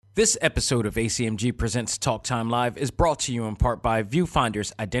This episode of ACMG Presents Talk Time Live is brought to you in part by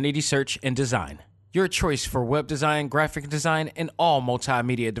Viewfinder's Identity Search and Design. Your choice for web design, graphic design, and all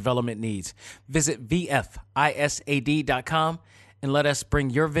multimedia development needs. Visit VFISAD.com and let us bring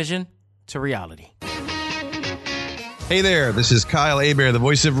your vision to reality. Hey there, this is Kyle Hebert, the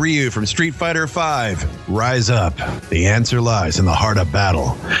voice of Ryu from Street Fighter V. Rise up. The answer lies in the heart of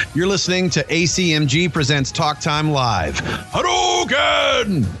battle. You're listening to ACMG Presents Talk Time Live.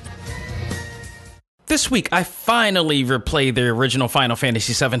 Hadouken! This week, I finally replayed the original Final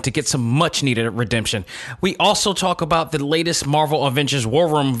Fantasy VII to get some much-needed redemption. We also talk about the latest Marvel Avengers War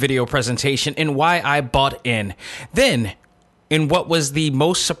Room video presentation and why I bought in. Then, in what was the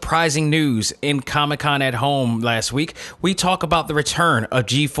most surprising news in Comic-Con at Home last week, we talk about the return of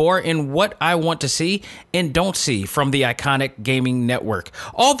G4 and what I want to see and don't see from the iconic gaming network.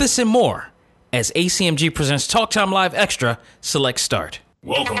 All this and more as ACMG Presents Talk Time Live Extra Select Start.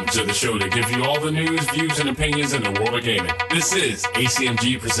 Welcome to the show to give you all the news, views, and opinions in the world of gaming. This is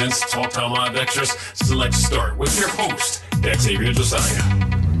ACMG Presents Talk Time Live Extras Select Start with your host, Xavier Josiah.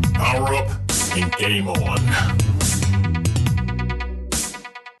 Power up and game on.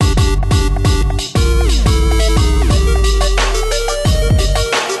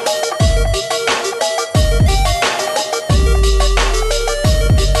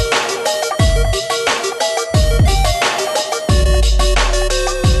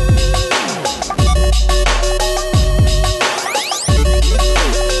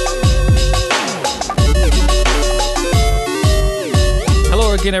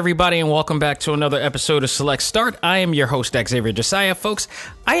 Again, everybody, and welcome back to another episode of Select Start. I am your host, Xavier Josiah. Folks,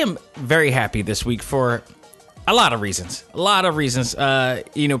 I am very happy this week for a lot of reasons.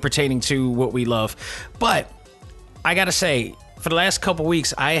 Pertaining to what we love. But I gotta say, for the last couple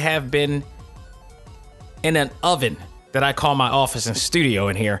weeks, I have been in an oven that I call my office and studio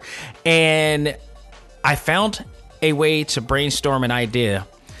in here. And I found a way to brainstorm an idea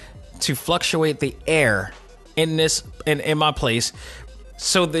to fluctuate the air in my place,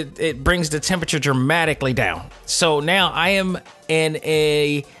 so that it brings the temperature dramatically down. So now I am in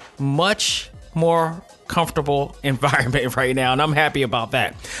a much more comfortable environment right now, and I'm happy about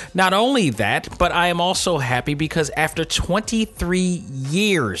that. Not only that, but I am also happy because after 23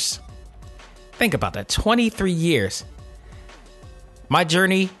 years, think about that, 23 years, my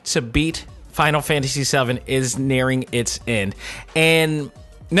journey to beat Final Fantasy VII is nearing its end. And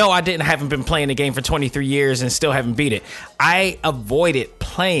no, I haven't been playing the game for 23 years and still haven't beat it. I avoided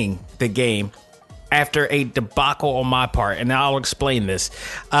playing the game after a debacle on my part, and I'll explain this.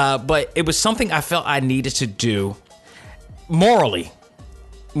 But it was something I felt I needed to do morally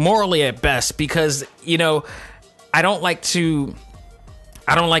at best, because, I don't like to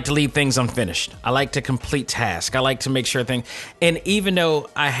leave things unfinished. I like to complete tasks. I like to make sure things, and even though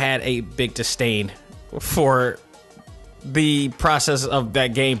I had a big disdain for the process of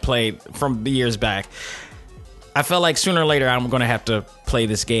that gameplay from the years back, I felt like sooner or later I'm going to have to play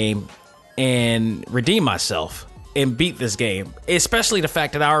this game and redeem myself and beat this game, especially the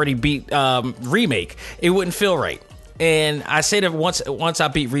fact that I already beat Remake. It wouldn't feel right. And I say that once I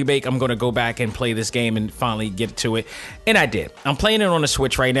beat Remake, I'm going to go back and play this game and finally get to it. And I did. I'm playing it on the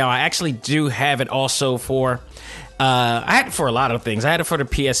Switch right now. I actually do have it also for, I had it for a lot of things. I had it for the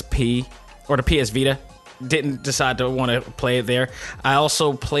PSP or the PS Vita. Didn't decide to want to play it there. I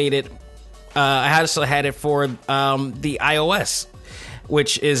also played it. I also had it for the iOS,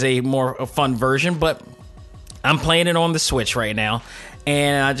 which is a more fun version. But I'm playing it on the Switch right now,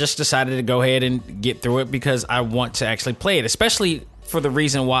 and I just decided to go ahead and get through it because I want to actually play it, especially for the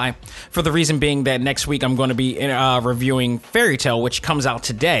reason being that next week I'm going to be reviewing Fairy Tail, which comes out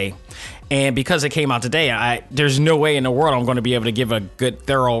today. And because it came out today, there's no way in the world I'm going to be able to give a good,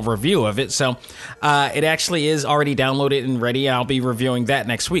 thorough review of it. So it actually is already downloaded and ready. I'll be reviewing that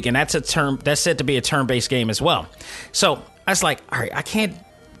next week. And that's said to be a turn-based game as well. So I was like, all right, I can't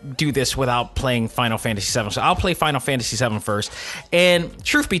do this without playing Final Fantasy VII. So I'll play Final Fantasy VII first. And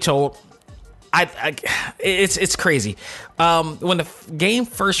truth be told, it's crazy. When the game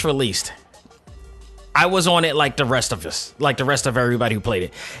first released, I was on it like the rest of us, like the rest of everybody who played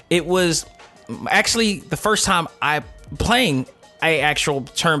it. It was actually the first time I playing a actual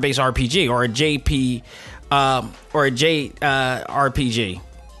turn-based RPG or a JP or a RPG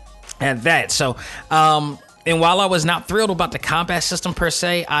at that. So, and while I was not thrilled about the combat system per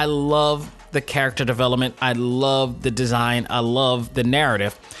se, I love the character development. I love the design. I love the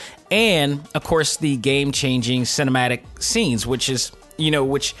narrative. And of course, the game-changing cinematic scenes, which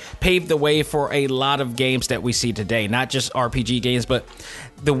paved the way for a lot of games that we see today. Not just RPG games, but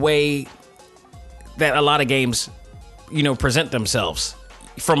the way that a lot of games, present themselves.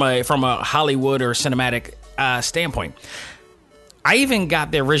 from a Hollywood or cinematic standpoint. I even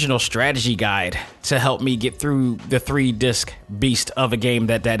got the original strategy guide to help me get through the 3-disc beast of a game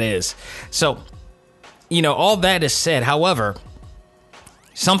that is. So, all that is said. However,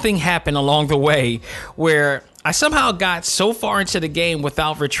 something happened along the way where I somehow got so far into the game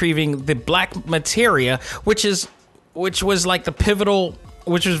without retrieving the black materia, which was like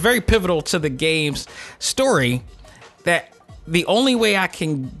which was very pivotal to the game's story, that the only way I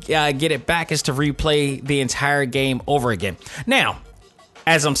can get it back is to replay the entire game over again. Now,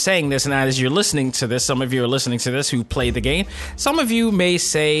 as I'm saying this, and as you're listening to this, some of you are listening to this who play the game, some of you may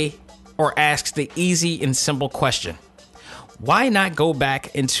say or ask the easy and simple question: why not go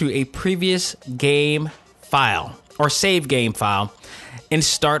back into a previous game file or save game file and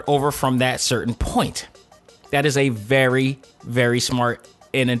start over from that certain point? That is a very, very smart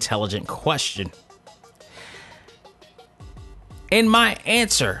and intelligent question. And my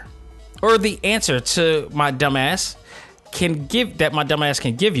answer, or the answer to my dumbass can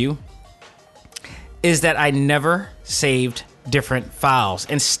give you, is that I never saved different files.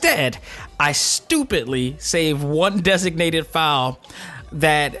 Instead, I stupidly saved one designated file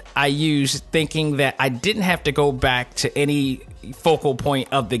that I used, thinking that I didn't have to go back to any focal point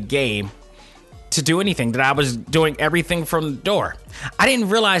of the game to do anything, that I was doing everything from the door. I didn't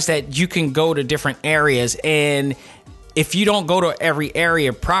realize that you can go to different areas, and if you don't go to every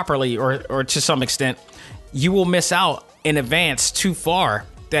area properly or to some extent, you will miss out in advance too far,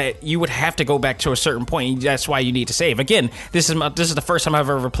 that you would have to go back to a certain point. That's why you need to save. Again, this is the first time I've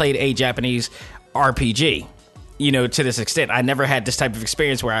ever played a Japanese RPG, to this extent. I never had this type of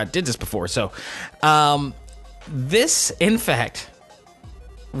experience where I did this before. So this, in fact,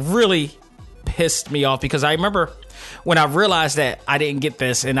 really pissed me off, because I remember when I realized that I didn't get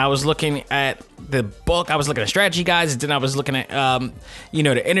this, and I was looking at the book, I was looking at strategy guides, and then I was looking at,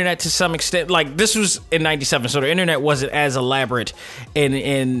 the internet to some extent. Like, this was in 97, so the internet wasn't as elaborate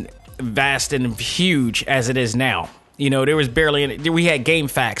and vast and huge as it is now. There was barely we had Game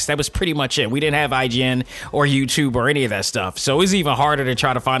Facts. That was pretty much it. We didn't have IGN or YouTube or any of that stuff. So it was even harder to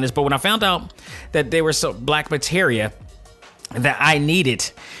try to find this. But when I found out that there was some black materia that I needed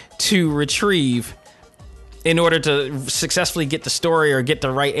to retrieve in order to successfully get the story or get the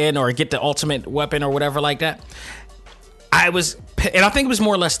right end or get the ultimate weapon or whatever like that, I think it was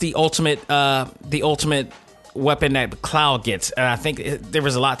more or less the ultimate weapon that Cloud gets. And I think there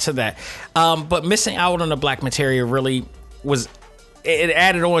was a lot to that. But missing out on the black materia really was, it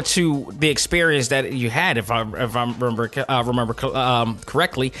added on to the experience that you had, if I remember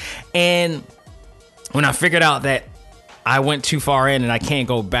correctly. And when I figured out that I went too far in and I can't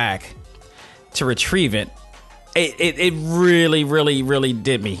go back to retrieve it, it really, really, really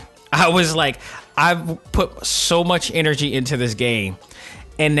did me. I was like, I've put so much energy into this game,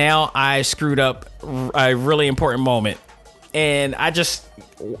 and now I screwed up a really important moment, and I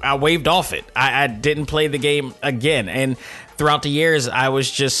waved off it. I didn't play the game again, and throughout the years, I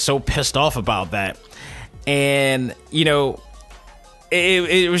was just so pissed off about that. And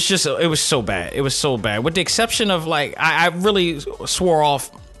it was so bad. It was so bad. With the exception of, like, I really swore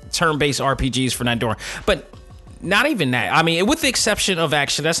off turn-based RPGs for not doing, but not even that. I mean, with the exception of,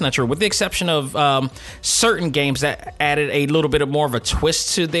 actually, that's not true. With the exception of certain games that added a little bit of more of a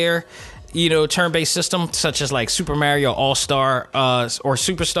twist to their, turn-based system, such as like Super Mario All-Star or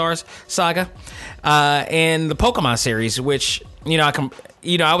Superstars Saga, and the Pokemon series, which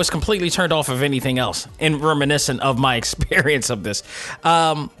I was completely turned off of anything else, and reminiscent of my experience of this.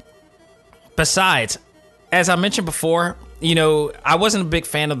 Besides, as I mentioned before, I wasn't a big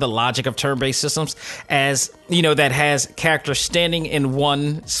fan of the logic of turn-based systems, as, that has characters standing in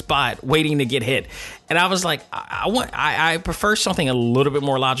one spot waiting to get hit. And I was like, I prefer something a little bit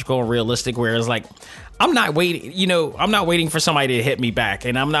more logical and realistic, where it's like, I'm not waiting for somebody to hit me back,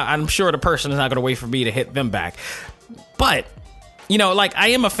 and I'm sure the person is not going to wait for me to hit them back. But like, I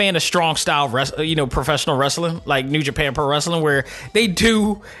am a fan of strong style, professional wrestling, like New Japan Pro Wrestling, where they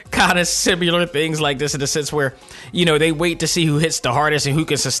do kind of similar things like this, in the sense where, they wait to see who hits the hardest and who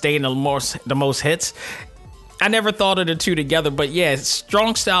can sustain the most hits. I never thought of the two together, but yeah,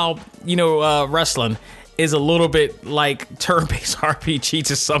 strong style, wrestling is a little bit like turn-based RPG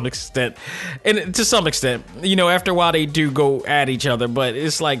to some extent. And to some extent, after a while they do go at each other, but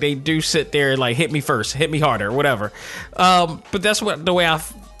it's like they do sit there like, hit me first, hit me harder, whatever. But that's the way I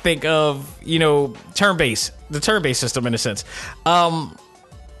think of, the turn-based system, in a sense.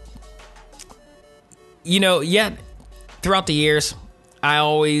 Yet throughout the years, I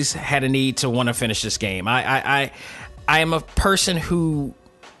always had a need to want to finish this game. I am a person who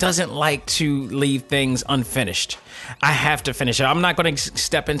doesn't like to leave things unfinished. I have to finish it. I'm not going to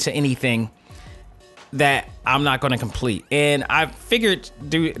step into anything that I'm not going to complete. And I figured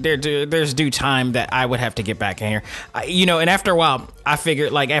there's due time that I would have to get back in here. And after a while, I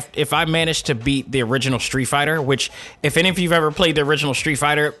figured, like, if I managed to beat the original Street Fighter, which, if any of you've ever played the original Street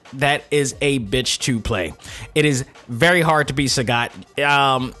Fighter, that is a bitch to play. It is very hard to beat Sagat.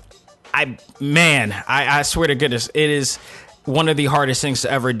 I swear to goodness, it is one of the hardest things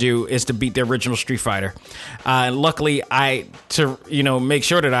to ever do is to beat the original Street Fighter. Luckily, to make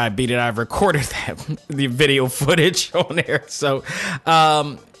sure that I beat it, I've recorded the video footage on there. So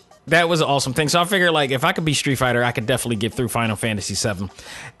that was an awesome thing. So I figured, like, if I could beat Street Fighter, I could definitely get through Final Fantasy VII.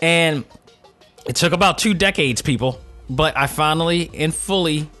 And it took about 2 decades, people, but I finally and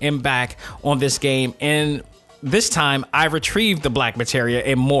fully am back on this game. And this time, I retrieved the Black Materia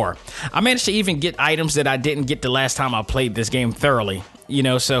and more. I managed to even get items that I didn't get the last time I played this game thoroughly.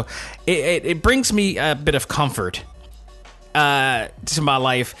 So it brings me a bit of comfort to my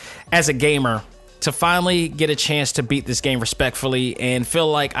life as a gamer to finally get a chance to beat this game respectfully and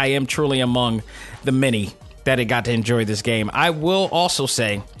feel like I am truly among the many that had got to enjoy this game. I will also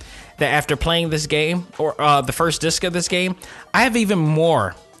say that after playing this game, or the first disc of this game, I have even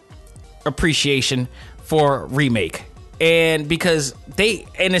more appreciation for Remake. And because they,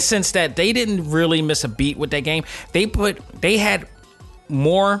 in a sense that they didn't really miss a beat with that game, they had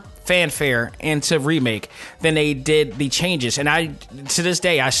more fanfare into Remake than they did the changes. And to this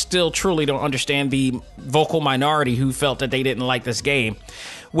day, I still truly don't understand the vocal minority who felt that they didn't like this game,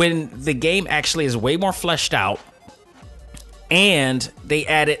 when the game actually is way more fleshed out and they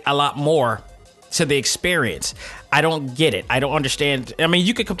added a lot more to the experience. I don't get it. I don't understand. I mean,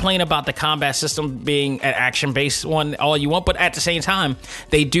 you could complain about the combat system being an action-based one all you want, but at the same time,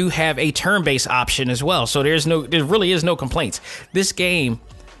 they do have a turn-based option as well. So there really is no complaints. This game,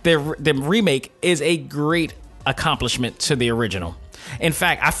 the remake, is a great accomplishment to the original. In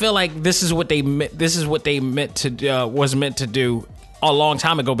fact, I feel like this is what they meant to do a long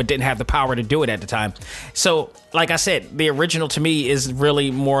time ago, but didn't have the power to do it at the time. So, like I said, the original to me is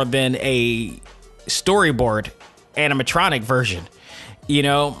really more than a storyboard animatronic version.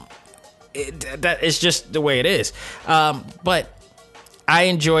 That is just the way it is. But I'm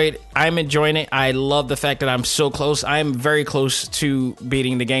enjoying it. I love the fact that I'm so close. I'm very close to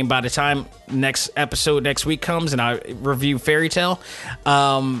beating the game. By the time next week comes and I review Fairy Tail,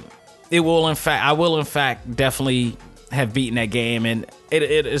 I will in fact definitely have beaten that game, and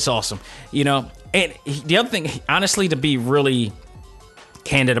it's awesome. And the other thing, honestly, to be really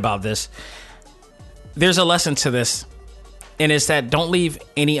candid about this, there's a lesson to this, and it's that don't leave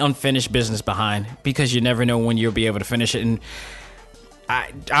any unfinished business behind, because you never know when you'll be able to finish it. And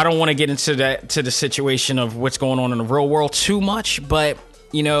I don't want to get into the situation of what's going on in the real world too much, but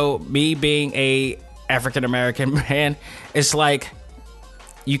me being a African American man, it's like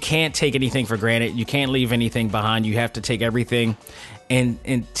you can't take anything for granted. You can't leave anything behind. You have to take everything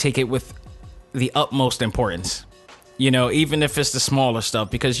and take it with the utmost importance. Even if it's the smaller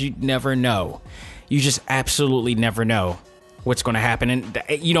stuff, because you never know. You just absolutely never know what's going to happen. And,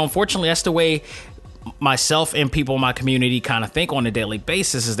 unfortunately, that's the way myself and people in my community kind of think on a daily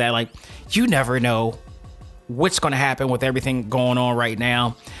basis, is that, like, you never know what's going to happen with everything going on right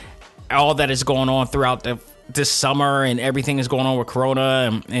now. All that is going on throughout this summer, and everything is going on with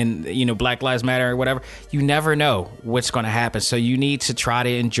Corona and Black Lives Matter or whatever. You never know what's going to happen. So you need to try to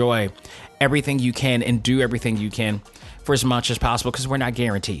enjoy everything you can and do everything you can for as much as possible, because we're not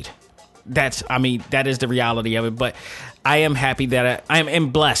guaranteed. That is the reality of it. But I am happy that I am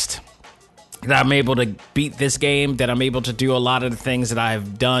blessed that I'm able to beat this game, that I'm able to do a lot of the things that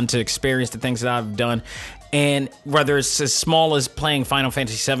I've done, to experience the things that I've done. And whether it's as small as playing Final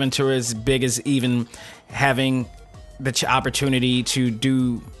Fantasy VII to as big as even having the opportunity to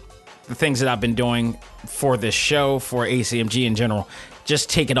do the things that I've been doing for this show, for ACMG in general, just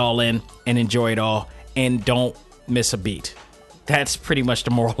take it all in and enjoy it all, and don't miss a beat. That's pretty much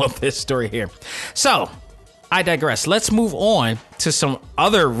the moral of this story here. So, I digress. Let's move on to some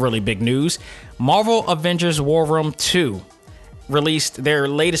other really big news. Marvel Avengers War Room 2 released their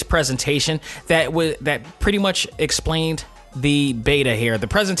latest presentation that pretty much explained the beta here. The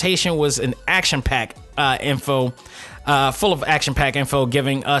presentation was an action-packed info, full of action-packed info,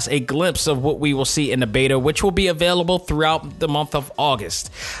 giving us a glimpse of what we will see in the beta, which will be available throughout the month of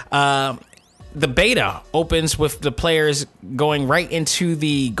August. The beta opens with the players going right into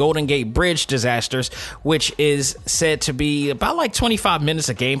the Golden Gate Bridge disasters, which is said to be about like 25 minutes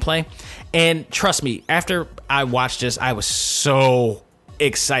of gameplay. And trust me, after I watched this, I was so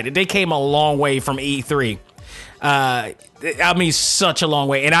excited. They came a long way from E3. I mean, such a long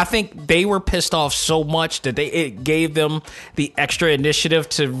way. And I think they were pissed off so much that it gave them the extra initiative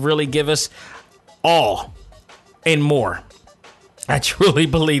to really give us all and more. I truly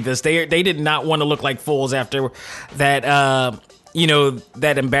believe this. They did not want to look like fools after that,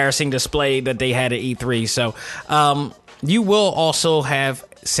 that embarrassing display that they had at E3. So you will also have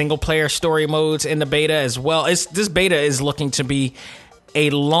single-player story modes in the beta as well. This beta is looking to be a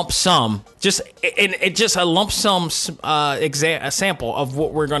lump sum, just a lump sum a sample of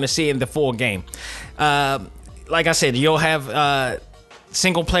what we're going to see in the full game. Like I said, you'll have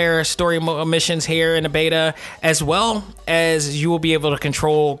single player story missions here in the beta, as well as you will be able to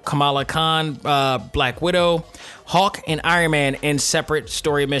control Kamala Khan, Black Widow, Hawk, and Iron Man in separate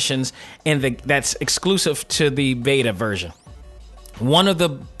story missions, and that's exclusive to the beta version. One of the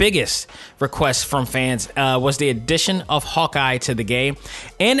biggest requests from fans was the addition of Hawkeye to the game.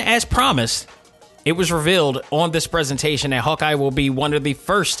 And as promised, it was revealed on this presentation that Hawkeye will be one of the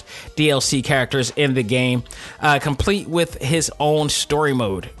first DLC characters in the game, complete with his own story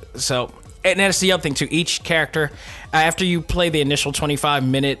mode. So, and that's the other thing too. Each character, after you play the initial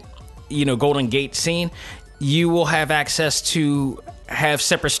 25-minute, Golden Gate scene, you will have access to have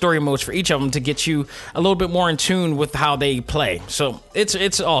separate story modes for each of them to get you a little bit more in tune with how they play. So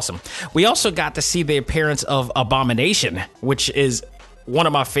it's awesome. We also got to see the appearance of Abomination, which is one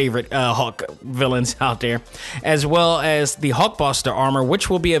of my favorite Hawk villains out there, as well as the Hawkbuster armor, which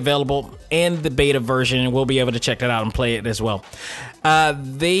will be available in the beta version, and we'll be able to check that out and play it as well.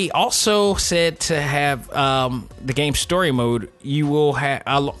 They also said to have the game story mode, you will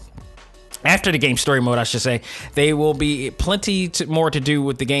have... After the game story mode, I should say, they will be plenty more to do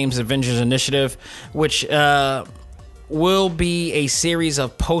with the game's Avengers Initiative, which will be a series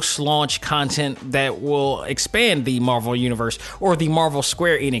of post-launch content that will expand the Marvel Universe, or the Marvel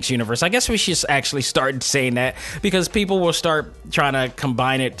Square Enix Universe. I guess we should actually start saying that, because people will start trying to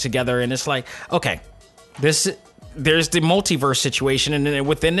combine it together, and it's like, okay, there's the multiverse situation, and then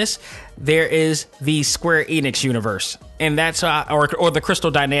within this, there is the Square Enix universe, and that's or the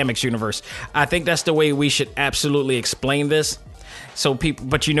Crystal Dynamics universe. I think that's the way we should absolutely explain this. So people,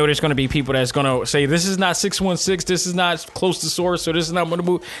 but there's going to be people that's going to say this is not 616, this is not close to source, so this is not going to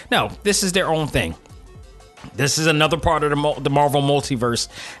move. No, this is their own thing. This is another part of the Marvel multiverse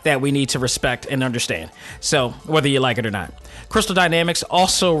that we need to respect and understand. So, whether you like it or not. Crystal Dynamics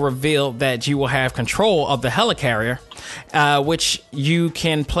also revealed that you will have control of the Helicarrier, which you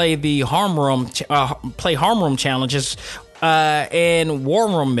can play the harm room challenges and war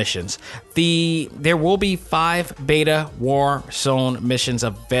room missions. There will be 5 beta war zone missions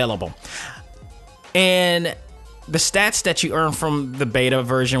available. And the stats that you earn from the beta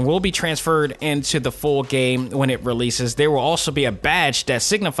version will be transferred into the full game when it releases. There will also be a badge that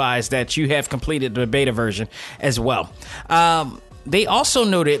signifies that you have completed the beta version as well. They also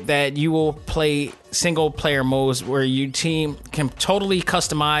noted that you will play single-player modes where your team can totally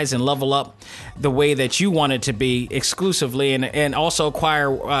customize and level up the way that you want it to be exclusively, and also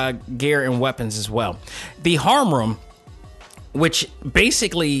acquire gear and weapons as well. The Harm Room, which is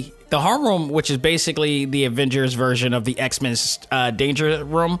basically the Avengers version of the X-Men's Danger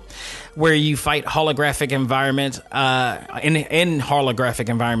Room, where you fight holographic environments, in holographic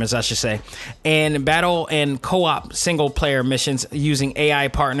environments, I should say, and battle and co-op single-player missions using AI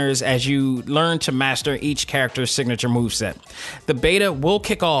partners as you learn to master each character's signature moveset. The beta will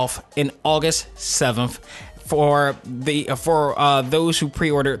kick off in August 7th. For those who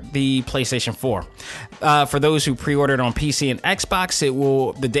pre-ordered the PlayStation 4, for those who pre-ordered on PC and Xbox,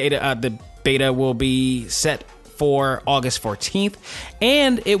 the beta will be set for August 14th,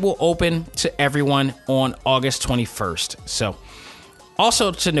 and it will open to everyone on August 21st. So,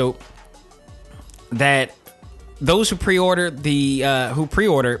 also to note that those who pre-ordered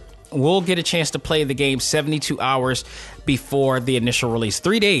will get a chance to play the game 72 hours before the initial release,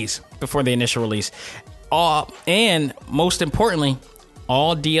 3 days before the initial release. And most importantly,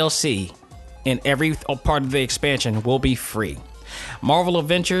 all DLC and every part of the expansion will be free. Marvel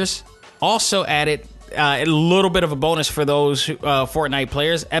Adventures also added a little bit of a bonus for those Fortnite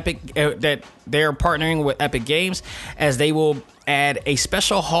players. Epic that they're partnering with Epic Games, as they will add a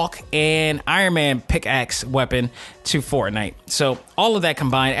special Hawk and Iron Man pickaxe weapon to Fortnite. So all of that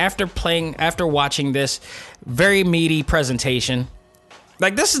combined, after watching this very meaty presentation,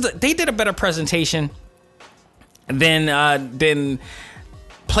 like they did a better presentation than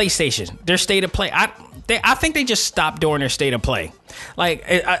PlayStation. Their state of play, I think they just stopped doing their state of play. Like,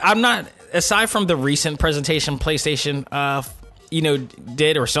 I'm not, aside from the recent presentation PlayStation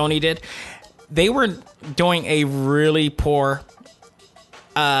did, or Sony did, they were doing a really poor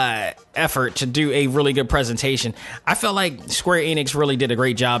effort to do a really good presentation. I felt like Square Enix really did a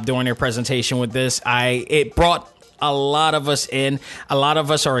great job doing their presentation with this. It brought a lot of us in. A lot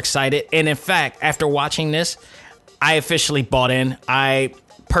of us are excited. And in fact, after watching this, I officially bought in. I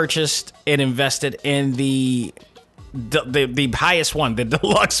purchased and invested in the highest one, the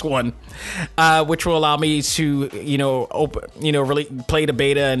deluxe one, which will allow me to, really play the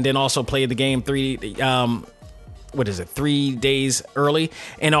beta and then also play the game 3 days early,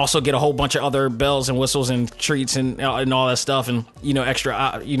 and also get a whole bunch of other bells and whistles and treats and all that stuff, and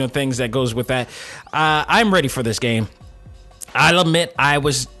extra things that goes with that. I'm ready for this game. I'll admit I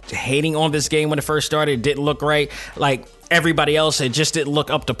was hating on this game when it first started. It didn't look right like everybody else. It just didn't look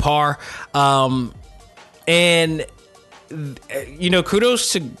up to par. And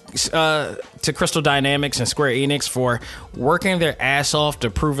kudos to Crystal Dynamics and Square Enix for working their ass off to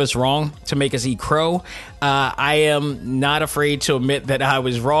prove us wrong, to make us eat crow. I am not afraid to admit that I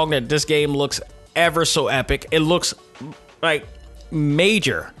was wrong, that this game looks ever so epic. It looks like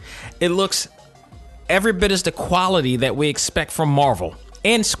major. It looks every bit as the quality that we expect from Marvel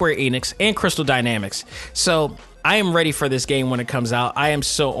and Square Enix and Crystal Dynamics. So I am ready for this game when it comes out. I am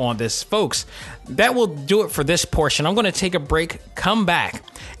so on this. Folks, that will do it for this portion. I'm going to take a break, come back,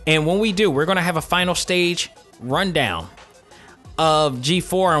 and when we do, we're going to have a final stage rundown of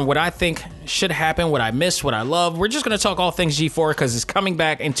G4 and what I think should happen, what I missed, what I love. We're just going to talk all things G4 because it's coming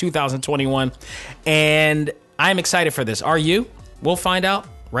back in 2021, and I'm excited for this. Are you? We'll find out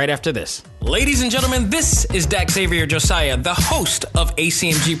right after this. Ladies and gentlemen, this is Dak Xavier Josiah, the host of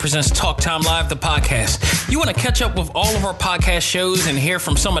ACMG Presents Talk Time Live, the podcast. You want to catch up with all of our podcast shows and hear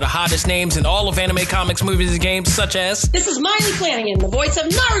from some of the hottest names in all of anime, comics, movies, and games, such as... This is Miley Flanagan, the voice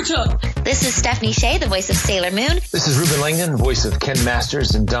of Naruto. This is Stephanie Shea, the voice of Sailor Moon. This is Ruben Langdon, voice of Ken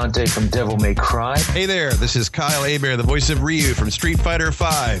Masters and Dante from Devil May Cry. Hey there, this is Kyle Hebert, the voice of Ryu from Street Fighter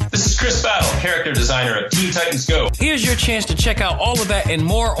V. This is Chris Battle, character designer of Teen Titans Go. Here's your chance to check out all of that and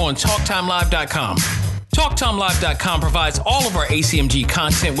more on TalkTimeLive.com. TalkTimeLive.com provides all of our ACMG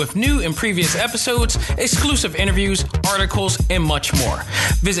content with new and previous episodes, exclusive interviews, articles, and much more.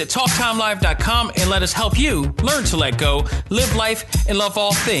 Visit TalkTimeLive.com and let us help you learn to let go, live life, and love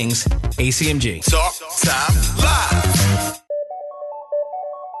all things ACMG. Talk Time Live.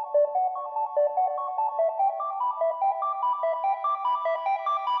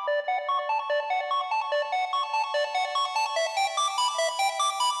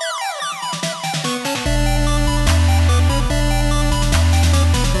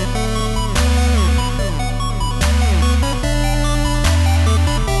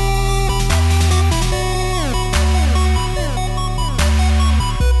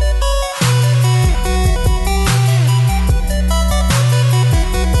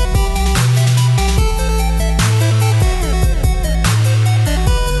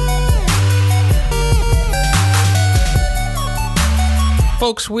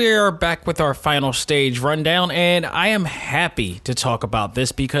 Folks, we are back with our final stage rundown, and I am happy to talk about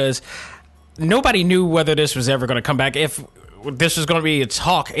this because nobody knew whether this was ever going to come back, if this was going to be a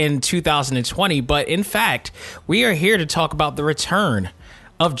talk in 2020, but in fact, we are here to talk about the return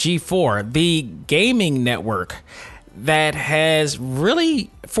of G4, the gaming network that has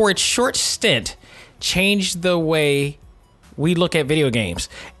really, for its short stint, changed the way we look at video games.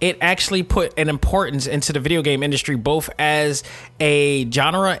 It actually put an importance into the video game industry, both as a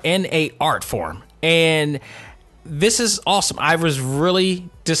genre and a art form. And this is awesome. I was really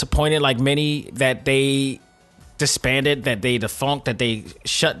disappointed, like many, that they disbanded, that they defunct, that they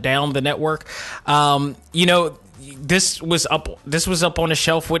shut down the network. This was up on the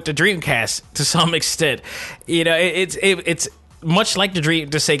shelf with the Dreamcast to some extent. It's much like the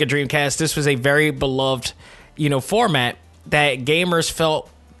Sega Dreamcast. This was a very beloved, format that gamers felt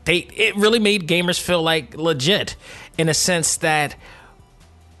it really made gamers feel like legit, in a sense that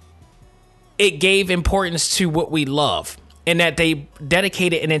it gave importance to what we love, and that they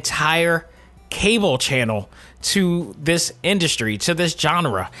dedicated an entire cable channel to this industry, to this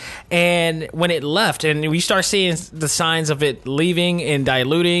genre. And when it left and we start seeing the signs of it leaving and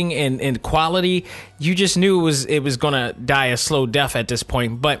diluting and quality, you just knew it was going to die a slow death at this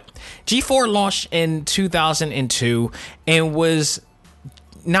point. But G4 launched in 2002 and was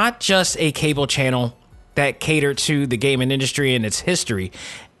not just a cable channel that catered to the gaming industry and its history.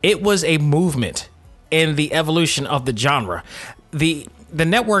 It was a movement in the evolution of the genre. The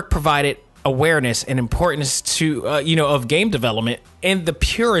network provided awareness and importance to of game development in the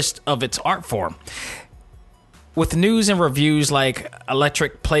purest of its art form. with news and reviews like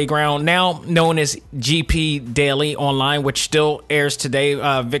Electric Playground, now known as GP Daily Online, which still airs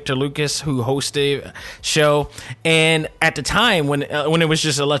today. Victor Lucas, who hosted the show, and at the time when it was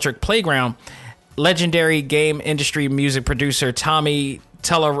just Electric Playground, legendary game industry music producer Tommy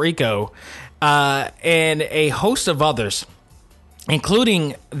Tallarico and a host of others,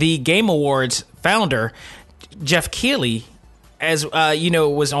 including the Game Awards founder Jeff Keighley, as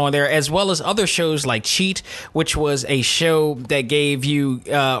was on there, as well as other shows like Cheat, which was a show that gave you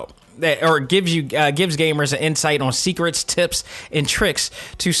gives gamers an insight on secrets, tips, and tricks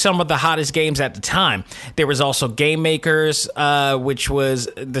to some of the hottest games at the time. There was also Game Makers, which was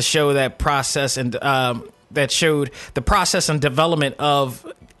the show that that showed the process and development of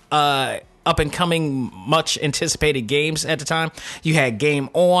up and coming, much anticipated games at the time. You had Game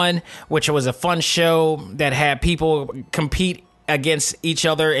On, which was a fun show that had people compete against each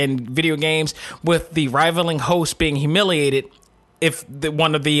other in video games, with the rivaling host being humiliated if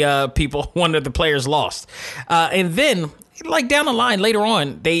one of the players lost. And then, like down the line later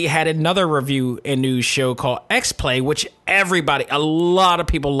on, they had another review and news show called X-Play, which a lot of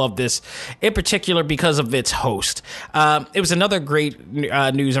people loved this, in particular because of its host. It was another great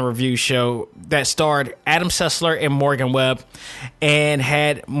news and review show that starred Adam Sessler and Morgan Webb, and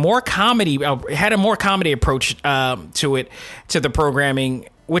had a more comedy approach to the programming,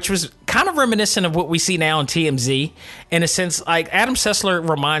 which was kind of reminiscent of what we see now on TMZ. In a sense, like Adam Sessler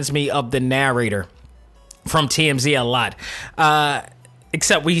reminds me of the narrator from TMZ a lot.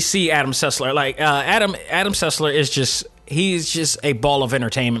 Except we see Adam Sessler. Like Adam Sessler he's just a ball of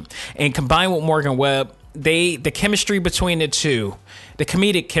entertainment. And combined with Morgan Webb, the chemistry between the two, the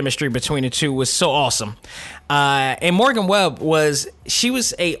comedic chemistry between the two was so awesome. And Morgan Webb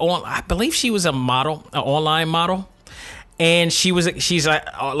I believe she was a model, an online model. And she's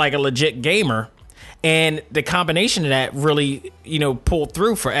like a legit gamer, and the combination of that really, pulled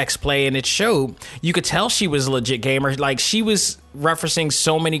through for X-Play, and it showed. You could tell she was a legit gamer. Like, she was referencing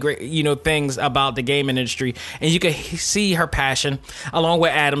so many great, things about the gaming industry, and you could see her passion along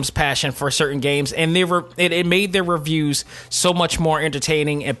with Adam's passion for certain games, and it made their reviews so much more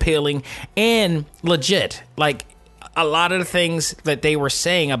entertaining, appealing, and legit. Like, a lot of the things that they were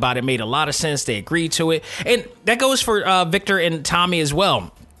saying about it made a lot of sense. They agreed to it. And that goes for Victor and Tommy as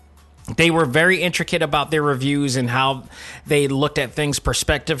well. They were very intricate about their reviews and how they looked at things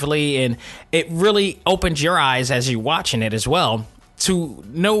perspectively. And it really opened your eyes as you're watching it as well to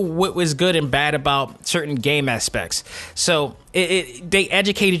know what was good and bad about certain game aspects. So they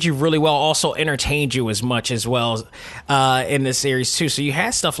educated you really well, also entertained you as much as well in this series too. So you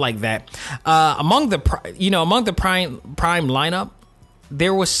had stuff like that. Among the prime lineup,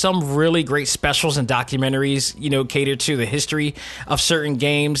 there was some really great specials and documentaries, catered to the history of certain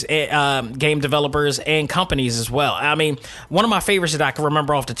games, game developers, and companies as well. I mean, one of my favorites that I can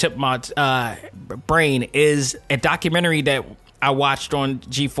remember off the tip of my brain is a documentary that I watched on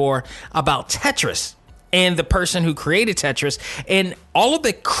G4 about Tetris and the person who created Tetris and all of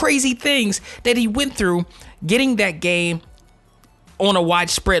the crazy things that he went through getting that game on a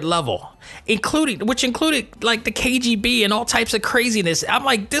widespread level, which included like the KGB and all types of craziness. I'm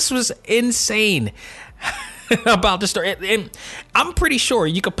like, this was insane about the story. And I'm pretty sure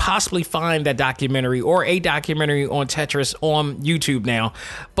you could possibly find that documentary or a documentary on Tetris on YouTube now.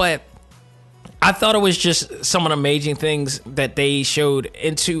 But I thought it was just some of the amazing things that they showed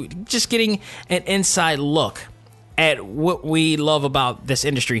into just getting an inside look at what we love about this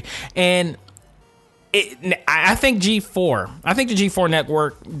industry. And I think the G4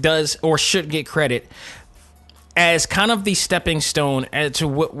 network does or should get credit as kind of the stepping stone to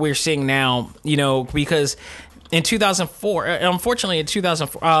what we're seeing now, because in 2004, unfortunately,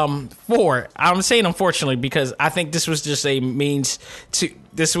 I'm saying unfortunately because I think this was just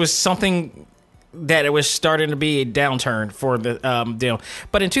this was something that it was starting to be a downturn for the deal.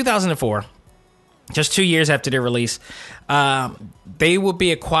 But in 2004, just 2 years after their release, they would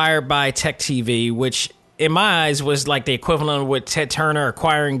be acquired by Tech TV, which in my eyes was like the equivalent of what Ted Turner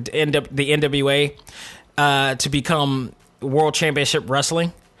acquiring the NWA to become World Championship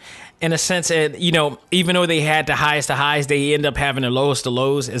Wrestling. In a sense, even though they had the highest of highs, they end up having the lowest of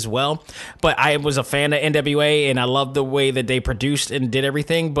lows as well. But I was a fan of NWA, and I loved the way that they produced and did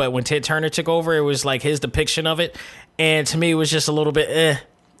everything. But when Ted Turner took over, it was like his depiction of it. And to me, it was just a little bit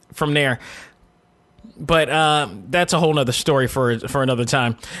from there. But that's a whole nother story for another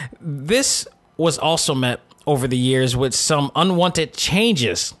time. This was also met over the years with some unwanted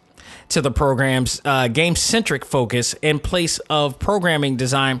changes to the program's game-centric focus in place of programming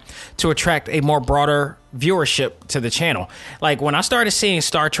design to attract a more broader viewership to the channel. Like when I started seeing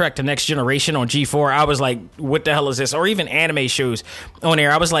Star Trek The Next Generation on G4, I was like, what the hell is this? Or even anime shows on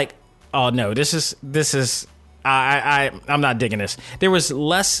air, I was like, oh no, this is I'm not digging this. There was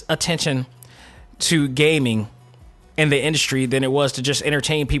less attention to gaming in the industry than it was to just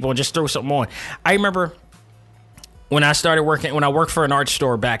entertain people and just throw something on. I remember when I worked for an art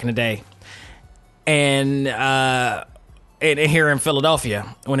store back in the day, and here in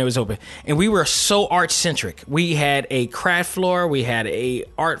Philadelphia when it was open, and we were so art centric. We had a craft floor, we had a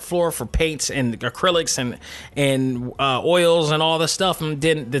art floor for paints and acrylics and oils and all this stuff, and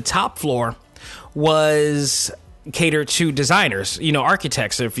then the top floor was catered to designers,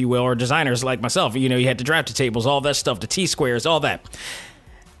 architects, if you will, or designers like myself. You had the drafting tables, all that stuff, the T-squares, all that.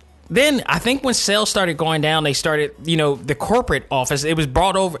 Then I think when sales started going down, they started, the corporate office, it was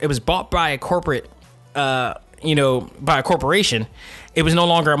bought by a corporate, by a corporation. It was no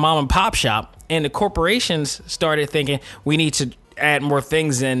longer a mom and pop shop. And the corporations started thinking we need to add more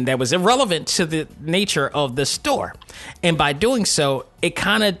things in that was irrelevant to the nature of the store. And by doing so, it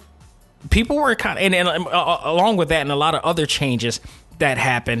kind of, people were kind of, and along with that and a lot of other changes that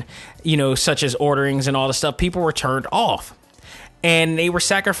happened, such as orderings and all the stuff, people were turned off. And they were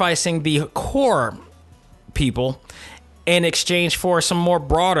sacrificing the core people in exchange for some more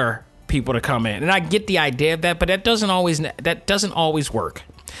broader people to come in. And I get the idea of that, but that doesn't always work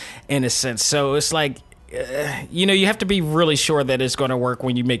in a sense. So it's like, you have to be really sure that it's going to work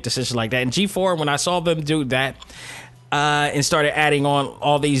when you make decisions like that. And G4, when I saw them do that and started adding on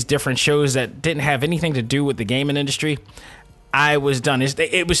all these different shows that didn't have anything to do with the gaming industry, I was done.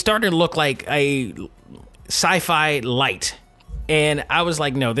 It was starting to look like a sci-fi light. And I was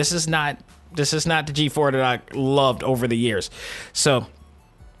like, no, this is not the G4 that I loved over the years. So,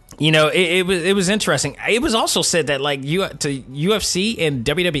 it was interesting. It was also said that like UFC and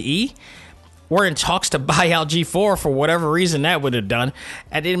WWE were in talks to buy out G4 for whatever reason that would have done.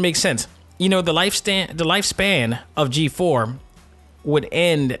 That didn't make sense. The lifespan of G4 would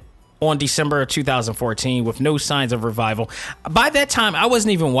end on December of 2014 with no signs of revival. By that time, I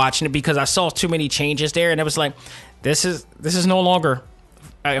wasn't even watching it because I saw too many changes there, and it was like, this is no longer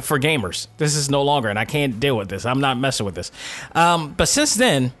for gamers. This is no longer, and I can't deal with this. I'm not messing with this. But since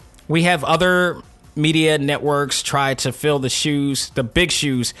then, we have other media networks try to fill the big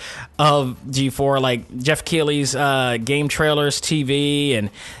shoes of G4, like Jeff Keighley's Game Trailers TV and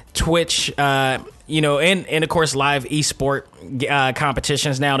Twitch, and of course live esport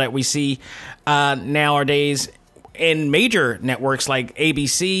competitions now that we see nowadays in major networks like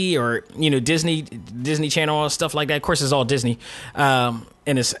ABC or Disney Channel and stuff like that. Of course, it's all Disney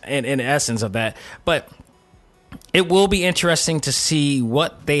in the essence of that, but it will be interesting to see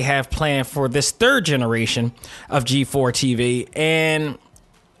what they have planned for this third generation of G4 TV and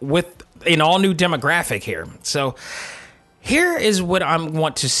with an all new demographic here. So here is what I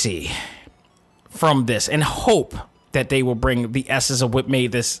want to see from this and hope that they will bring the essence of what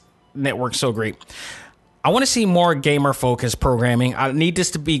made this network so great. I want to see more gamer-focused programming. I need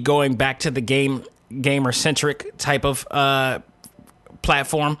this to be going back to the gamer-centric type of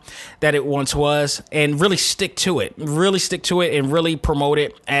platform that it once was, and really stick to it. Really stick to it and really promote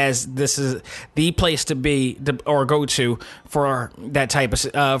it as this is the place to be or go to for that type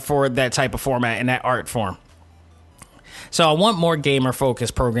of format and that art form. So I want more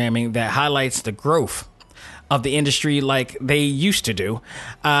gamer-focused programming that highlights the growth of the industry like they used to do.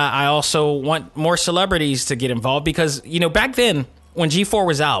 I also want more celebrities to get involved because, back then when G4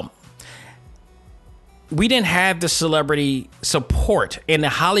 was out, we didn't have the celebrity support and the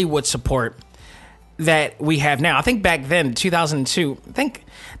Hollywood support that we have now. I think back then, 2002, I think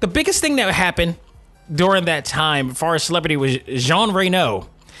the biggest thing that happened during that time as far as celebrity was Jean Reno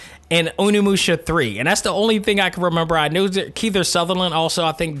and Onimusha 3. And that's the only thing I can remember. I know that Kiefer Sutherland also,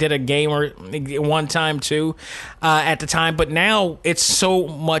 I think, did a gamer one time too at the time. But now it's so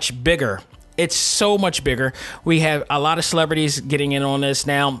much bigger. It's so much bigger. We have a lot of celebrities getting in on this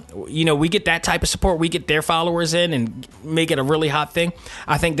now. We get that type of support. We get their followers in and make it a really hot thing.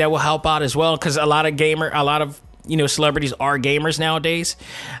 I think that will help out as well because a lot of celebrities are gamers nowadays,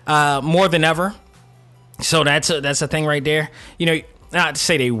 more than ever. So that's a thing right there. Not to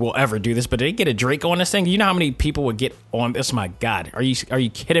say they will ever do this, but did they get a Drake on this thing? You know how many people would get on this? My God, are you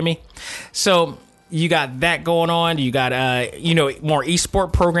kidding me? So you got that going on. You got more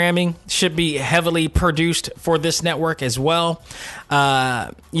esport programming should be heavily produced for this network as well.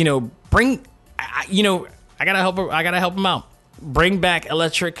 I gotta help them out. Bring back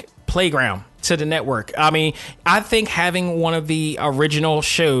Electric playground to the network. I mean, I think having one of the original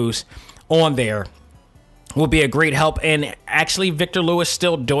shows on there will be a great help. And actually, Victor Lewis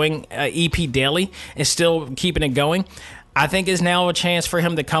still doing EP Daily and still keeping it going. I think is now a chance for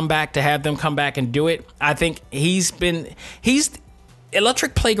him to come back, to have them come back and do it. I think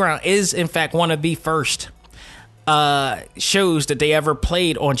Electric Playground is, in fact, one of the first shows that they ever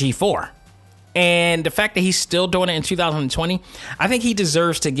played on G4. And the fact that he's still doing it in 2020, I think he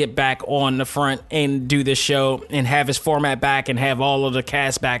deserves to get back on the front and do this show and have his format back and have all of the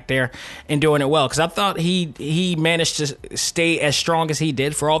cast back there and doing it well. Because I thought he managed to stay as strong as he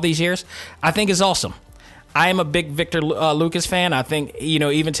did for all these years. I think is awesome. I am a big Victor Lucas fan. I think,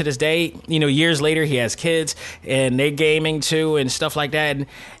 even to this day, years later, he has kids and they're gaming too and stuff like that. And,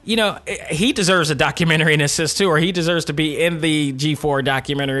 he deserves a documentary in assist too, or he deserves to be in the G4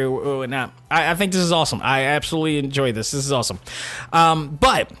 documentary or not. I think this is awesome. I absolutely enjoy this. This is awesome.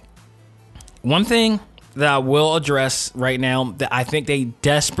 But one thing that I will address right now that I think they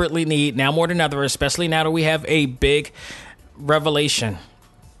desperately need now more than ever, especially now that we have a big revelation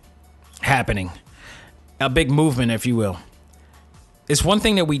happening. A big movement, if you will. It's one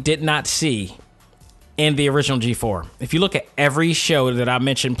thing that we did not see in the original G4. If you look at every show that I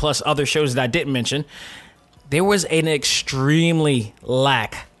mentioned, plus other shows that I didn't mention, there was an extremely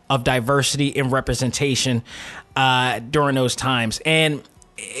lack of diversity and representation during those times. And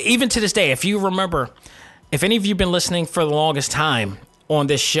even to this day, if you remember, if any of you have been listening for the longest time on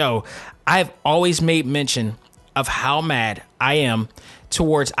this show, I've always made mention of how mad I am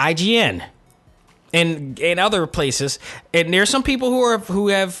towards IGN and other places, and there's some people who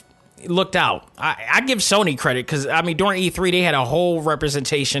have looked out. I give Sony credit because during E3 they had a whole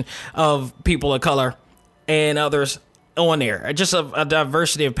representation of people of color and others on there, just a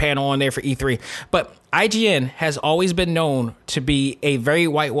diversity of panel on there for E3. But IGN has always been known to be a very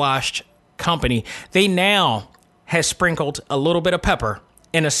whitewashed company. They now has sprinkled a little bit of pepper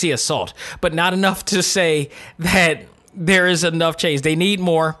in a sea of salt, but not enough to say that there is enough change. They need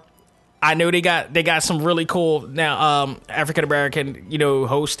more. I know they got some really cool now African American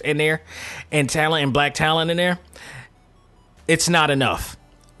host in there and talent and black talent in there. It's not enough.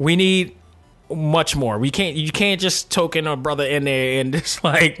 We need much more. You can't just token a brother in there and just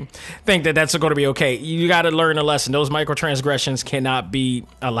think that that's going to be okay. You got to learn a lesson. Those microtransgressions cannot be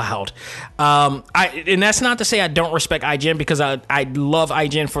allowed. And that's not to say I don't respect IGN, because I love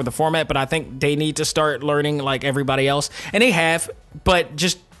IGN for the format, but I think they need to start learning like everybody else, and they have. But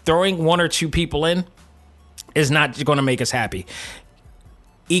just throwing one or two people in is not going to make us happy.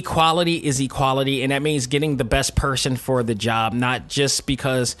 Equality is equality, and that means getting the best person for the job, not just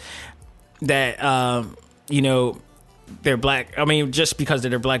because that they're black. Just because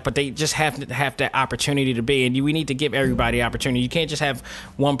they're black, but they just have to have that opportunity to be. And we need to give everybody opportunity. You can't just have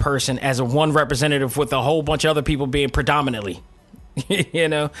one person as one representative with a whole bunch of other people being predominantly.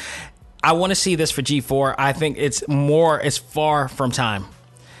 I want to see this for G4. I think it's far from time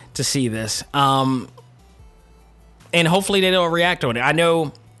to see this. And hopefully they don't react on it. I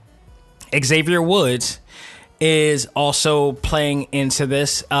know Xavier Woods is also playing into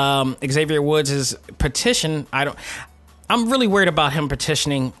this. Xavier Woods' petition, I'm really worried about him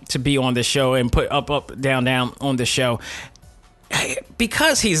petitioning to be on this show and put up, down on this show,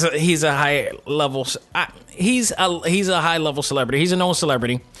 because he's a high level. He's a high level celebrity. He's a known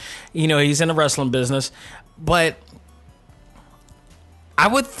celebrity. He's in the wrestling business, but I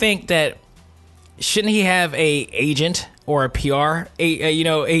would think that shouldn't he have a agent or a PR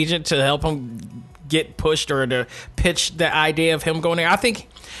agent to help him get pushed or to pitch the idea of him going there? I think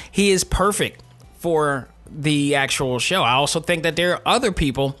he is perfect for the actual show. I also think that there are other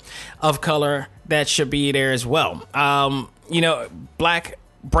people of color that should be there as well. Black,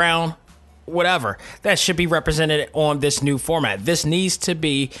 brown, whatever, that should be represented on this new format. This needs to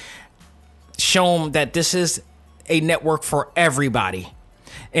be shown that this is a network for everybody.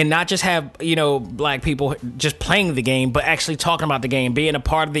 And not just have, black people just playing the game, but actually talking about the game, being a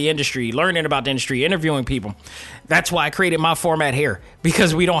part of the industry, learning about the industry, interviewing people. That's why I created my format here,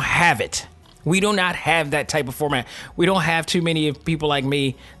 because we don't have it. We do not have that type of format. We don't have too many of people like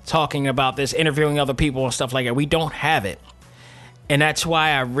me talking about this, interviewing other people and stuff like that. We don't have it. And that's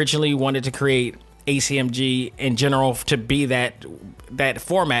why I originally wanted to create ACMG in general, to be that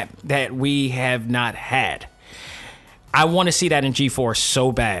format that we have not had. I want to see that in G4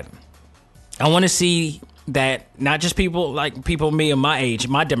 so bad. I want to see that not just people me and my age,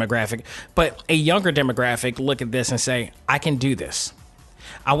 my demographic, but a younger demographic look at this and say, I can do this.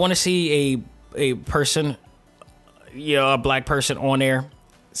 I want to see a person, a black person on air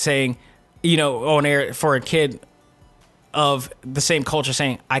saying, on air for a kid of the same culture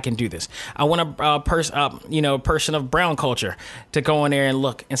saying, I can do this. I want a person of brown culture to go in there and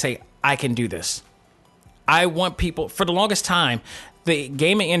look and say, I can do this. I want people, for the longest time, the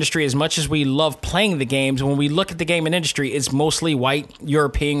gaming industry, as much as we love playing the games, when we look at the gaming industry, it's mostly white,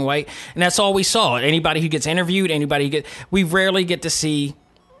 European white, and that's all we saw. Anybody who gets interviewed, we rarely get to see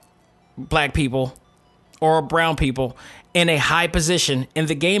black people or brown people in a high position in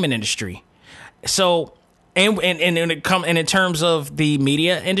the gaming industry. So, and in terms of the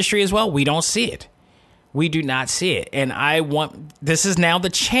media industry as well, we don't see it. We do not see it. And this is now the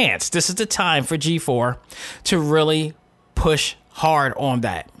chance. This is the time for G4 to really push hard on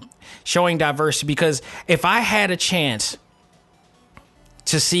that, showing diversity. Because if I had a chance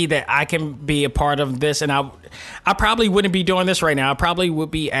to see that I can be a part of this, and I probably wouldn't be doing this right now. I probably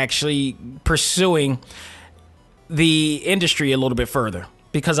would be actually pursuing the industry a little bit further,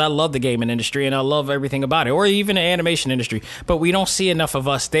 because I love the gaming industry and I love everything about it, or even the animation industry. But we don't see enough of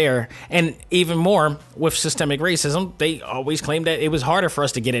us there. And even more with systemic racism, they always claim that it was harder for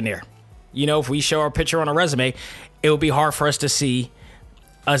us to get in there. You know, if we show our picture on a resume, it would be hard for us to see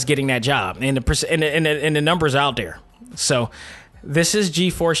us getting that job. And the numbers out there. So this is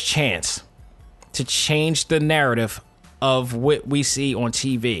G4's chance to change the narrative of what we see on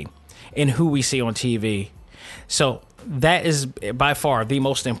TV and who we see on TV. So that is by far the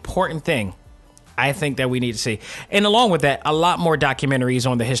most important thing I think that we need to see. And along with that, a lot more documentaries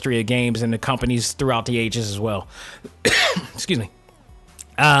on the history of games and the companies throughout the ages as well. Excuse me.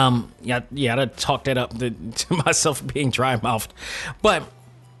 I talked that up to myself being dry-mouthed. But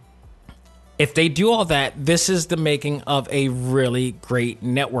if they do all that, this is the making of a really great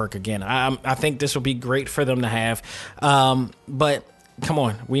network again. I think this will be great for them to have. But come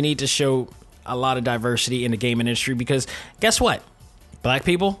on, we need to show a lot of diversity in the gaming industry, because guess what? Black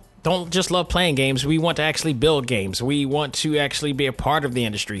people don't just love playing games. We want to actually build games. We want to actually be a part of the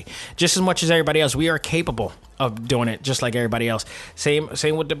industry just as much as everybody else. We are capable of doing it just like everybody else. Same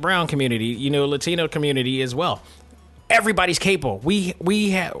with the brown community, Latino community as well. Everybody's capable. We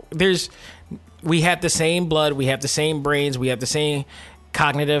have the same blood, we have the same brains, we have the same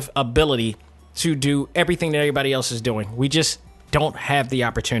cognitive ability to do everything that everybody else is doing. We just don't have the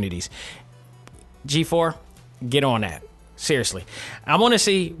opportunities. G4, get on that. Seriously. I want to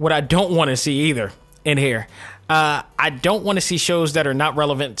see what I don't want to see either in here. I don't want to see shows that are not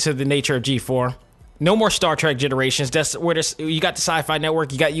relevant to the nature of G4. No more Star Trek Generations. That's where you got the Sci-Fi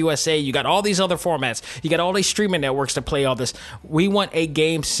Network, you got USA, you got all these other formats, you got all these streaming networks to play all this. We want a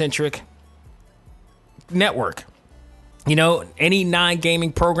game-centric network. Any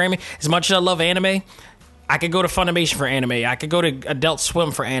non-gaming programming. As much as I love anime, I could go to Funimation for anime. I could go to Adult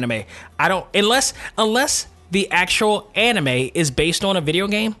Swim for anime. I don't, unless the actual anime is based on a video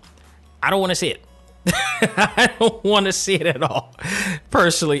game, I don't want to see it. I don't want to see it at all,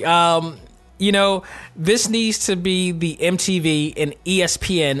 personally. This needs to be the MTV and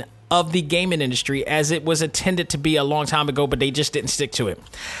ESPN of the gaming industry, as it was intended to be a long time ago, but they just didn't stick to it.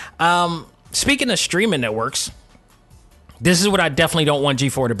 Speaking of streaming networks, this is what I definitely don't want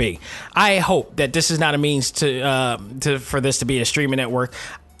G4 to be. I hope that this is not a means for this to be a streaming network.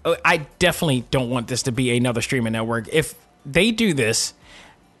 I definitely don't want this to be another streaming network. If they do this,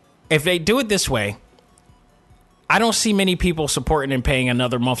 if they do it this way, I don't see many people supporting and paying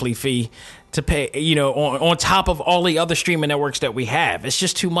another monthly fee to pay, on top of all the other streaming networks that we have. It's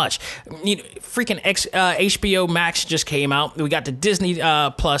just too much. HBO Max just came out. We got the Disney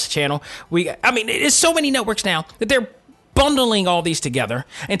Plus channel. There's so many networks now that they're bundling all these together.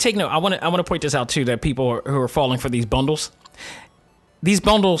 And take note, I want to point this out too, that people who are falling for these bundles. These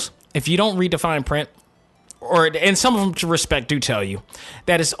bundles, if you don't read the fine print, and some of them, to respect, do tell you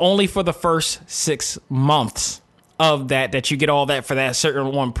that it's only for the first 6 months of that you get all that for that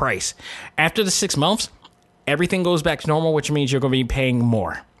certain one price. After the 6 months, everything goes back to normal, which means you're going to be paying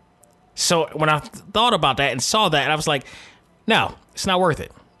more. So when I thought about that and saw that, I was like, no, it's not worth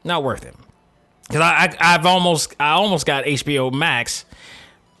it. Not worth it. Because I almost got HBO Max,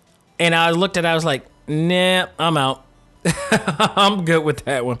 and I looked at it, I was like, nah, I'm out. I'm good with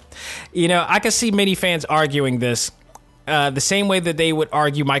that one. I can see many fans arguing this the same way that they would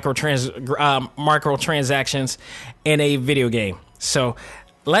argue microtransactions in a video game. So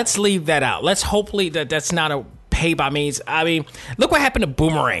let's leave that out. Let's hopefully that's not a pay by means. I mean, look what happened to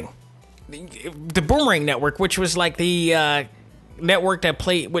Boomerang. The Boomerang Network, which was like the network that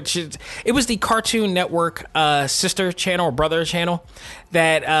played, it was the Cartoon Network sister channel or brother channel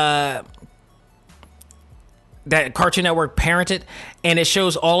that Cartoon Network parented, and it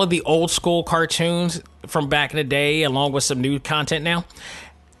shows all of the old school cartoons from back in the day along with some new content now.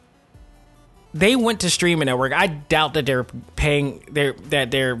 they went to streaming network. I doubt that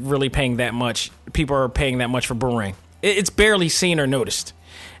they're really paying that much. People are paying that much for Boomerang. It's barely seen or noticed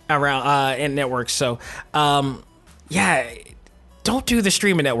around in networks. So, yeah, don't do the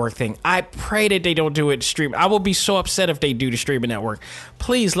streaming network thing. I pray that they don't do it stream. I will be so upset if they do the streaming network.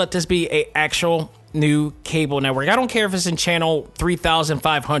 Please let this be a actual new cable network. I don't care if it's in channel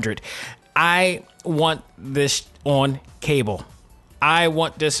 3,500. I want this on cable. I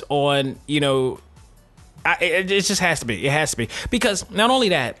want this on, it just has to be. It has to be. Because not only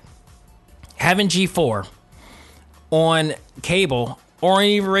that, having G4 on cable or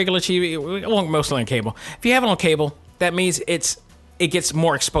even regular TV, mostly on cable. If you have it on cable, that means it gets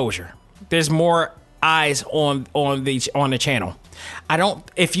more exposure. There's more eyes on the channel.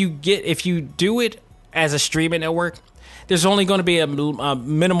 If you do it as a streaming network, there's only going to be a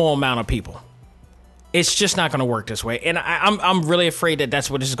minimal amount of people. It's just not going to work this way. And I'm really afraid that that's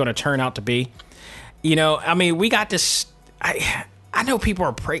what this is going to turn out to be. We got this. I know people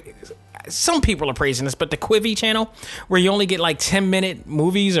are some people are praising this, but the Quibi channel, where you only get like 10-minute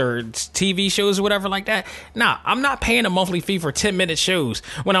movies or TV shows or whatever like that. Nah, I'm not paying a monthly fee for 10-minute shows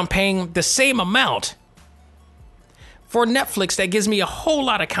when I'm paying the same amount for Netflix that gives me a whole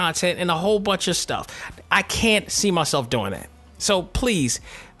lot of content and a whole bunch of stuff. I can't see myself doing that. So please,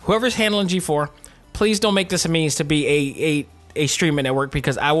 whoever's handling G4, please don't make this a means to be a streaming network,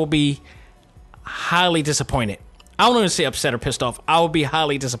 because I will be highly disappointed. I don't even say upset or pissed off. I will be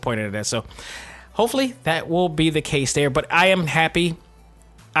highly disappointed in that. So hopefully that will be the case there. But I am happy.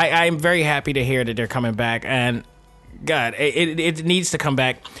 I am very happy to hear that they're coming back. And God, it needs to come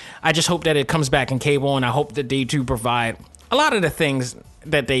back. I just hope that it comes back in cable, and I hope that they do provide a lot of the things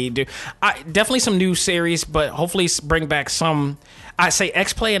that they do. Definitely some new series, but hopefully bring back some. I say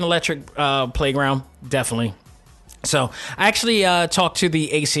X-Play and Electric Playground, definitely. So I actually talked to the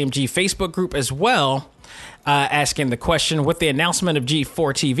ACMG Facebook group as well, asking the question, with the announcement of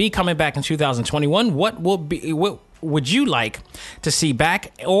G4 TV coming back in 2021, what would you like to see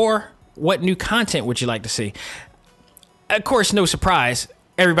back, or what new content would you like to see? Of course, no surprise,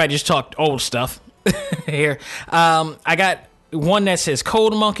 everybody just talked old stuff here. I got one that says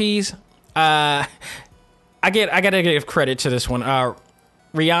Cold Monkeys. I gotta give credit to this one.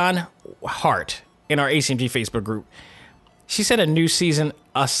 Rian Hart in our ACMG Facebook group. She said a new season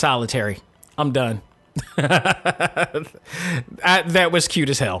of Solitary. I'm done. That was cute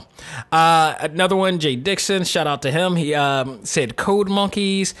as hell. Another one, Jay Dixon, shout out to him. He said Code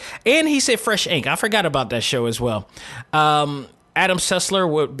Monkeys, and he said Fresh Ink. I forgot about that show as well. Adam Sessler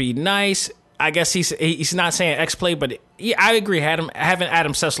would be nice. I guess he's not saying X-Play, but yeah, I agree. Having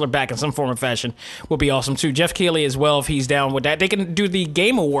Adam Sessler back in some form or fashion would be awesome too. Jeff Keighley as well, if he's down with that. They can do the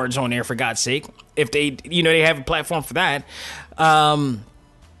Game Awards on there, for God's sake, if they have a platform for that.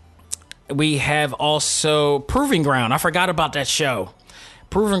 We have also Proving Ground. I forgot about that show.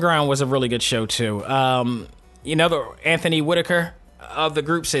 Proving Ground was a really good show too. Anthony Whitaker of the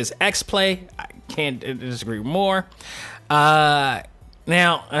group says X-Play. I can't disagree more.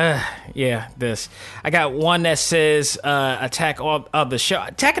 This. I got one that says Attack of the Show.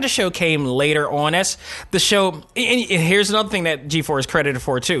 Attack of the Show came later on. That's the show. And here's another thing that G4 is credited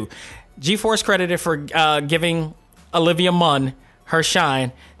for too. G4 is credited for giving Olivia Munn her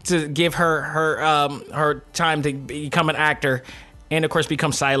shine, to give her time to become an actor, and of course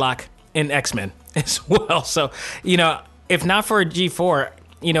become Psylocke in X-Men as well. So, if not for G4,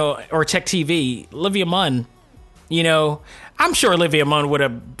 or Tech TV, Olivia Munn, I'm sure Olivia Munn would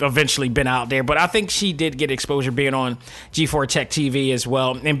have eventually been out there, but I think she did get exposure being on G4 Tech TV as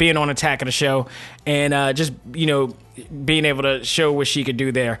well, and being on Attack of the Show, and just, being able to show what she could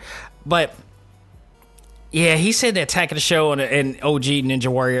do there. But yeah, he said that Attack of the Show and OG Ninja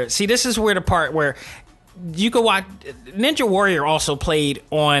Warrior. See, this is where the part where you could watch. Ninja Warrior also played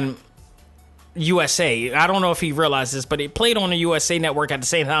on USA. I don't know if he realized this, but it played on the USA Network at the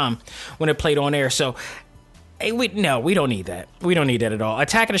same time when it played on air. So, we don't need that. We don't need that at all.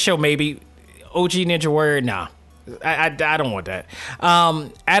 Attack of the Show, maybe. OG Ninja Warrior, nah. I don't want that.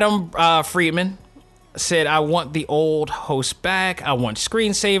 Adam Friedman said, I want the old host back. I want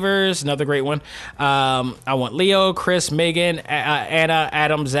Screensavers, another great one. I want Leo, Chris, Megan, Anna,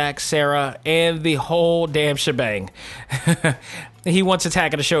 Adam, Zach, Sarah, and the whole damn shebang. He wants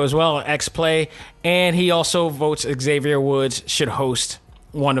Attack of the Show as well, X-Play, and he also votes Xavier Woods should host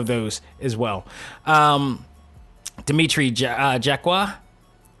one of those as well. Dimitri Jacques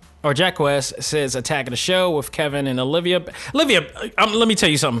says Attack of the Show with Kevin and Olivia. Let me tell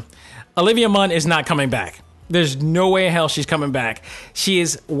you something. Olivia Munn is not coming back. There's no way in hell she's coming back. She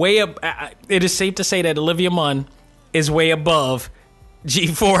is way up. It is safe to say that Olivia Munn is way above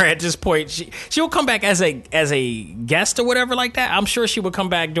G4 at this point. She will come back as a guest or whatever like that. I'm sure she will come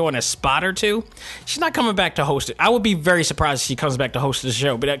back doing a spot or two. She's not coming back to host it. I would be very surprised if she comes back to host the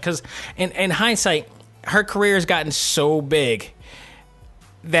show, but because in hindsight, her career has gotten so big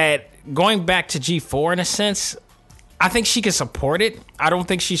that going back to G4 in a sense, I think she can support it. I don't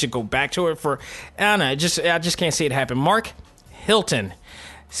think she should go back to it I don't know. I just can't see it happen. Mark Hilton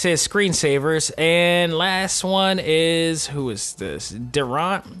says screensavers, and last one is, who is this?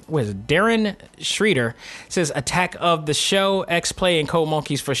 Darren Schroeder says attack of the show, X-Play, and Code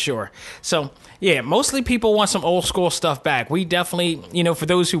Monkeys for sure. So yeah, mostly people want some old school stuff back. We definitely, for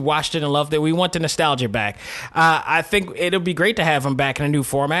those who watched it and loved it, we want the nostalgia back. I think it'll be great to have them back in a new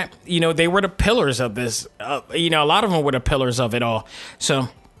format. They were the pillars of this. A lot of them were the pillars of it all. So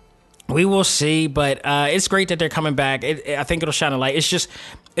we will see, but it's great that they're coming back. I think it'll shine a light.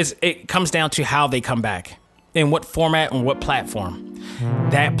 It comes down to how they come back, in what format and what platform.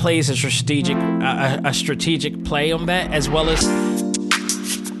 That plays a strategic play on that, as well as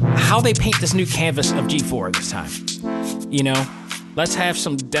how they paint this new canvas of G4 this time. Let's have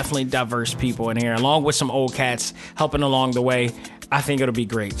some definitely diverse people in here, along with some old cats helping along the way. I think it'll be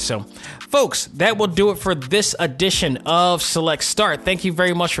great. So, folks, that will do it for this edition of Select Start. Thank you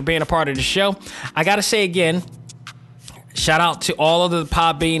very much for being a part of the show. I got to say again, shout out to all of the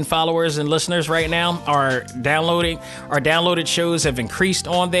Podbean followers and listeners right now. Our downloaded shows have increased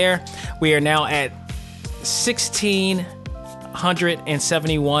on there. We are now at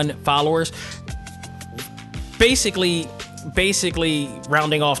 1,671 followers. Basically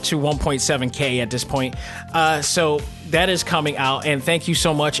rounding off to 1.7K at this point. So that is coming out, and thank you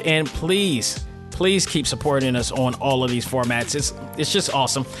so much. And please keep supporting us on all of these formats. It's just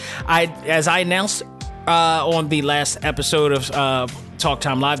awesome. As I announced on the last episode of Talk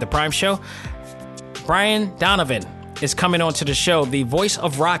Time Live, the Prime Show, Brian Donovan is coming onto the show. The voice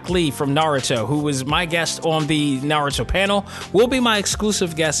of Rock Lee from Naruto, who was my guest on the Naruto panel, will be my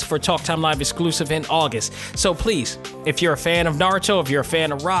exclusive guest for Talk Time Live exclusive in August. So please, if you're a fan of Naruto, if you're a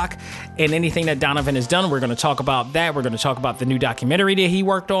fan of Rock, and anything that Donovan has done, we're going to talk about that. We're going to talk about the new documentary that he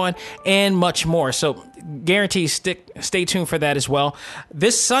worked on, and much more. So guarantee stay tuned for that as well.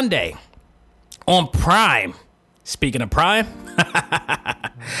 This Sunday on Prime, speaking of Prime,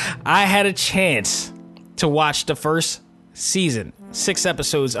 I had a chance to watch the first season, 6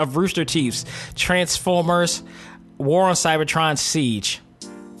 episodes of Rooster Teeth's Transformers War on Cybertron Siege.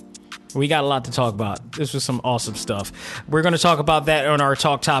 We got a lot to talk about. This was some awesome stuff. We're going to talk about that on our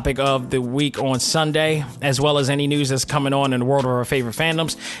talk topic of the week on Sunday, as well as any news that's coming on in the world of our favorite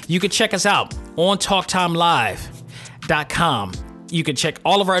fandoms. You can check us out on TalkTimeLive.com. You can check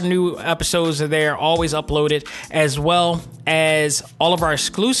all of our new episodes are there, always uploaded, as well as all of our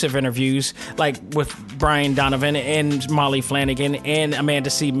exclusive interviews, like with Brian Donovan and Molly Flanagan and Amanda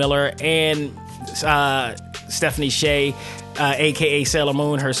C. Miller and Stephanie Shea, aka Sailor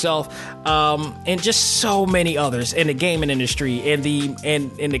Moon herself, and just so many others in the gaming industry, in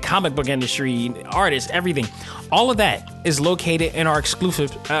the comic book industry, artists, everything. All of that is located in our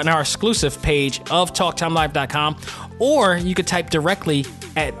exclusive page of TalkTimeLive.com, or you could type directly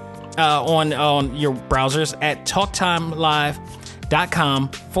at on your browsers at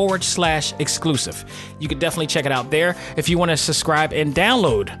TalkTimeLive.com/exclusive. You could definitely check it out there. If you want to subscribe and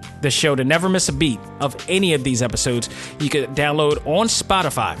download the show to never miss a beat of any of these episodes, you could download on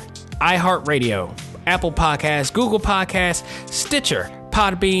Spotify, iHeartRadio, Apple Podcasts, Google Podcasts, Stitcher,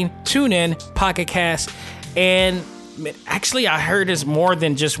 Podbean, TuneIn, Pocket Cast, and actually I heard it's more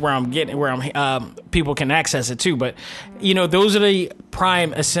than just where people can access it too. But those are the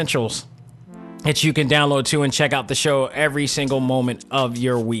Prime essentials that you can download to and check out the show every single moment of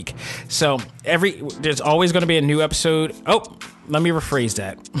your week. So there's always going to be a new episode. Oh, let me rephrase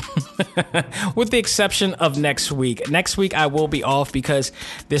that. With the exception of next week. Next week I will be off because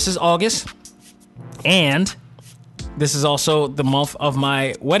this is August, and this is also the month of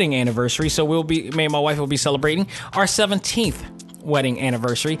my wedding anniversary. So me and my wife will be celebrating our 17th wedding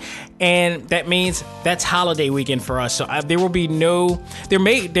anniversary, and that means that's holiday weekend for us. So there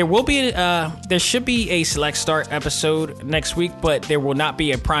should be a Select Start episode next week, but there will not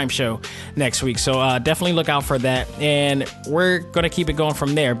be a Prime show next week. So definitely look out for that, and we're going to keep it going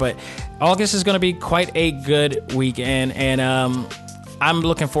from there. But August is going to be quite a good weekend, and I'm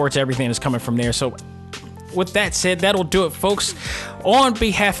looking forward to everything that's coming from there. So with that said, that'll do it, folks. On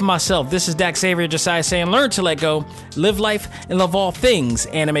behalf of myself, this is Dak Xavier Josiah saying, learn to let go, live life, and love all things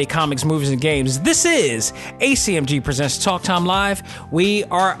anime, comics, movies, and games. This is ACMG Presents Talk Time Live. We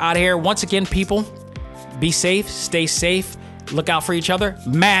are out here. Once again, people, be safe, stay safe, look out for each other,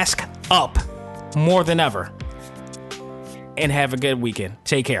 mask up more than ever. and have a good weekend.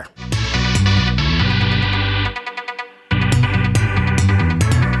 Take care.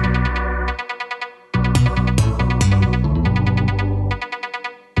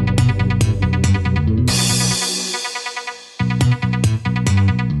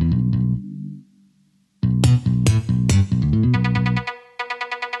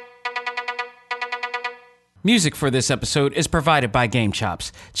 Music for this episode is provided by Game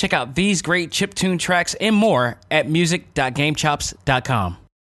Chops. Check out these great chiptune tracks and more at music.gamechops.com.